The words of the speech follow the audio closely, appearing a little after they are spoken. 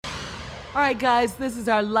All right, guys, this is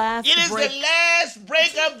our last It is break. the last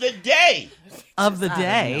break of the day. Of the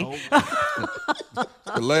day.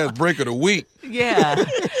 The last break of the week. Yeah,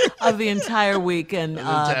 of the entire week. And, The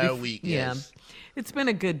entire week, yes. Yeah, it's been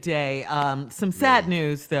a good day. Some sad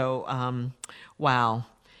news, though. Wow.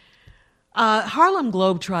 Harlem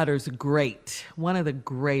Globetrotters are great. One of the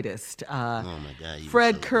greatest. Oh, my God.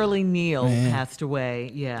 Fred Curly Neal passed away.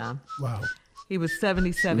 Yeah. Wow. He was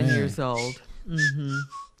 77 years old. Mm-hmm.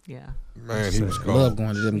 Yeah. Man, he was Love cold.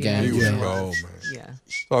 going to them games. He was Yeah. cold, man. Yeah.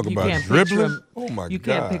 Talk You about can't picture dribbling. him- Oh, my God. You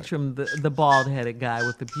can't picture him, the bald-headed guy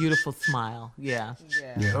with the beautiful smile. Yeah.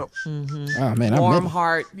 Yeah. Mm-hmm. Oh, man, Warm I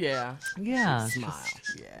heart, yeah. Yeah. Smile,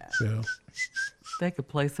 yeah. yeah. They could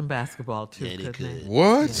play some basketball, too, Yeah, they couldn't could. they?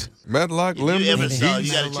 What? Matlock, If you Lemon, ever saw, you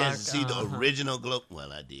Heath? got a chance to see the Uh-huh. original Globe.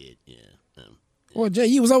 Well, I did, yeah. Well, Jay,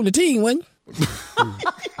 you was on the team, wasn't you?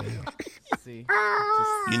 See,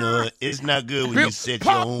 You know, it's not good when you set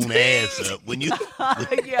your own ass up. When you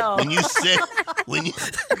Yo. when you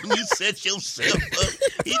set yourself up,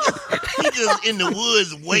 he just in the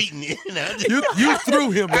woods waiting. You threw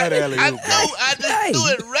him that alley I oop. know. I just threw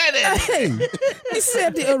it right at him. Hey, he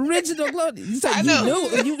said the original glow. You said I you know. knew.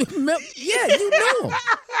 You knew him.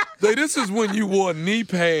 Say, this is when you wore knee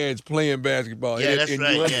pads playing basketball. Yeah, and, that's and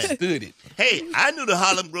right, you yeah. understood it. Hey, I knew the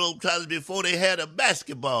Harlem Globetrotters before they had a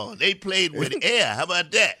basketball. They played with air. How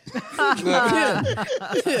about that?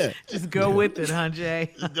 Yeah. Just go with it, huh,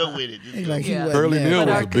 Jay? Just go with it. Just He go like he Yeah. wasn't Curly there. Neal But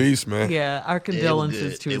was our a beast, man. Yeah, our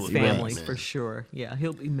condolences good. to They his were family, great, for man. sure. Yeah,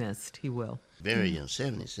 he'll be missed. He will. Very young,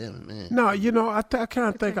 77, man. No, I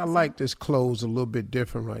kind of think I like this close a little bit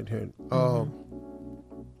different right here.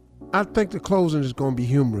 I think the closing is going to be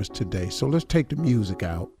humorous today, so let's take the music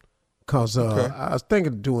out, because I was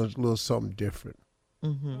thinking of doing a little something different.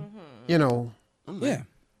 You know, Yeah.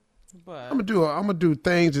 but I'm gonna do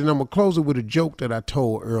things, and I'm gonna close it with a joke that I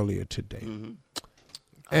told earlier today.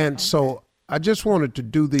 And so I just wanted to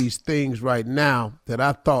do these things right now that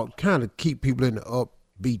I thought kind of keep people in the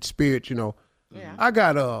upbeat spirit. You know, I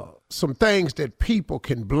got some things that people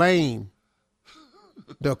can blame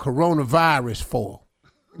the coronavirus for.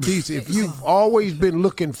 These, if you've always been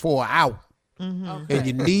looking for an out and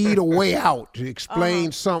you need a way out to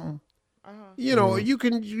explain something, you know, you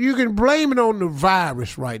can blame it on the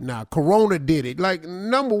virus right now. Corona did it. Like,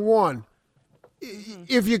 number one,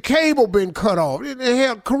 if your cable been cut off, it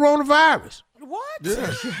had coronavirus. what?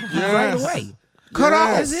 Right away. Cut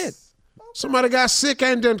off. That's it. Somebody got sick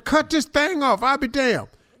and then cut this thing off. I'll be damned.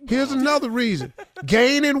 Here's another reason.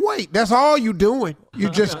 Gaining weight. That's all you doing. You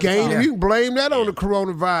just gaining. You can blame that on the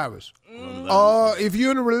coronavirus. If you're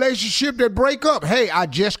in a relationship that break up, hey, I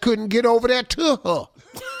just couldn't get over that to her.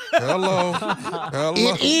 Hello.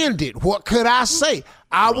 It ended. What could I say?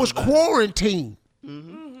 I was quarantined.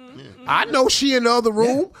 I know she in the other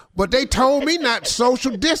room, but they told me not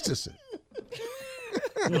social distancing.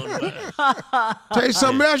 Tell you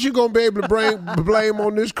something else you're going to be able to blame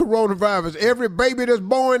on this coronavirus. Every baby that's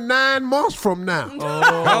born 9 months from now.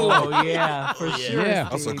 Oh, yeah, for sure. Yeah.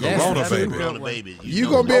 That's a Steve. corona That's a baby. good Corona one. baby. You're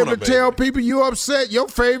know going to be able to Corona tell baby. people you upset your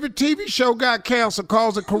favorite TV show got canceled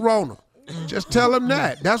because of corona. Just tell them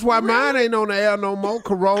that. That's why mine ain't on the air no more,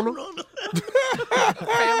 corona.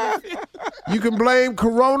 You can blame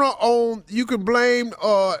corona on, you can blame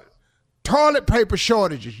toilet paper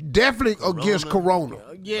shortages. Definitely against corona.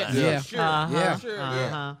 Yeah, Yeah. sure. Yeah.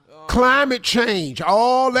 Sure. Climate change,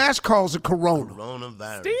 all that's caused of corona.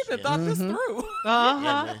 Coronavirus. Steve had thought this through. Yeah,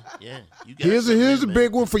 man. Yeah. You got Here's a something,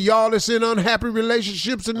 big one for y'all that's in unhappy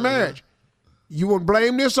relationships and marriage. You want to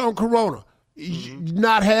blame this on corona.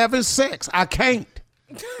 Not having sex. I can't.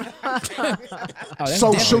 Oh, that's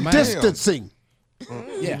Social definitely mine. distancing.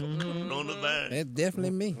 Yeah. Coronavirus. That's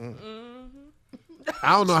definitely me.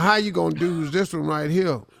 I don't know how you going to do this one right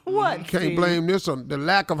here. What, You can't Steve? blame this on the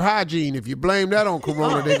lack of hygiene. If you blame that on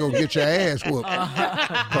corona, they going to get your ass whooped.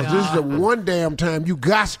 Because this is the one damn time you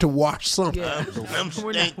got to wash something. Yeah. I'm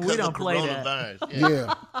We're stank not- we 'cause don't of play that. coronavirus. Yeah.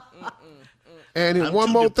 Yeah. And then I'm one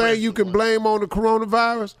too more depressed thing you to can watch. blame on the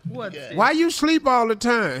coronavirus. What? Yeah. Why you sleep all the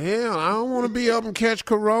time? Hell, I don't want to be up and catch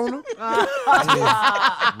corona.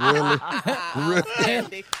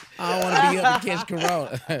 Really? I don't want to be up to catch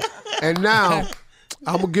corona. And now,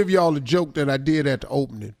 I'm going to give y'all a joke that I did at the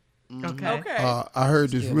opening. Okay. Okay. I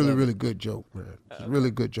heard this really, really good joke, man. It's a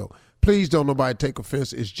really good joke. Please don't nobody take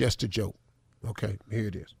offense. It's just a joke. Okay, here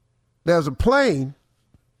it is. There's a plane.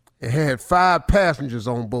 It had 5 passengers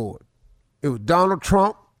on board. It was Donald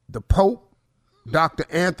Trump, the Pope, Dr.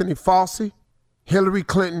 Anthony Fauci, Hillary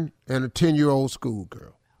Clinton, and a 10-year-old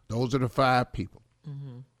schoolgirl. Those are the 5 people.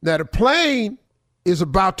 Now, the plane is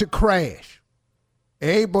about to crash.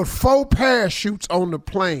 There ain't but 4 parachutes on the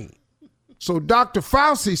plane. So Dr.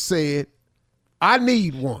 Fauci said, I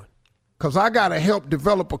need one because I got to help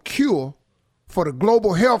develop a cure for the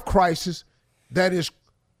global health crisis that is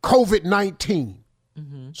COVID-19.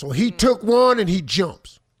 So he took one and he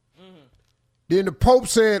jumps. Then the Pope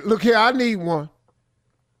said, look here, I need one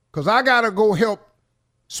because I got to go help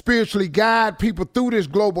spiritually guide people through this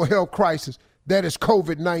global health crisis that is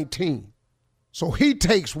COVID-19. So he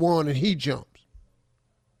takes one and he jumps.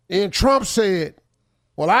 And Trump said,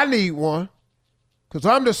 well, I need one because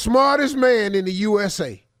I'm the smartest man in the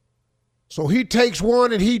USA. So he takes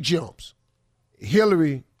one and he jumps.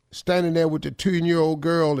 Hillary standing there with the 10-year-old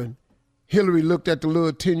girl, and Hillary looked at the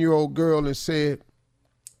little 10-year-old girl and said,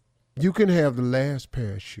 you can have the last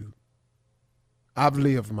parachute. I've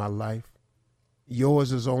lived my life.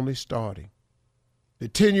 Yours is only starting. The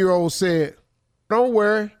 10-year-old said, don't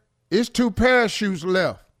worry, it's 2 parachutes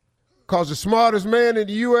left. Because the smartest man in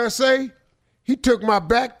the USA, he took my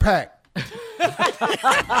backpack.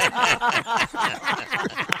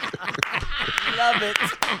 Love it.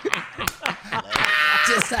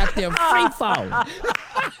 Just out there free falling.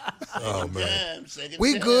 Oh, man.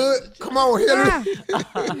 We good. Come on, Hillary.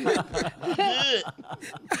 Good.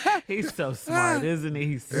 He's so smart, isn't he?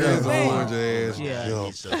 He's so That's a smart. orange ass Yeah. jump.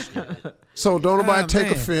 He's so stupid. So don't nobody take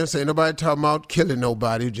man. offense. Ain't nobody talking about killing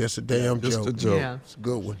nobody. Just a damn Just joke. a joke. Yeah. It's a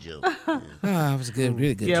good one. Joke. It was a good,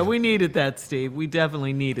 really good. Yeah, job. we needed that, Steve. We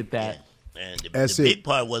definitely needed that. And That's the it. big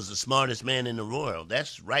part was the smartest man in the world.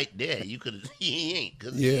 That's right there. You could he ain't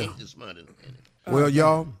because he Yeah. ain't the smartest man. Well,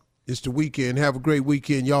 y'all, it's the weekend. Have a great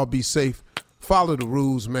weekend. Y'all be safe. Follow the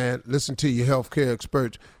rules, man. Listen to your healthcare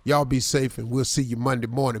experts. Y'all be safe, and we'll see you Monday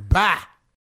morning. Bye.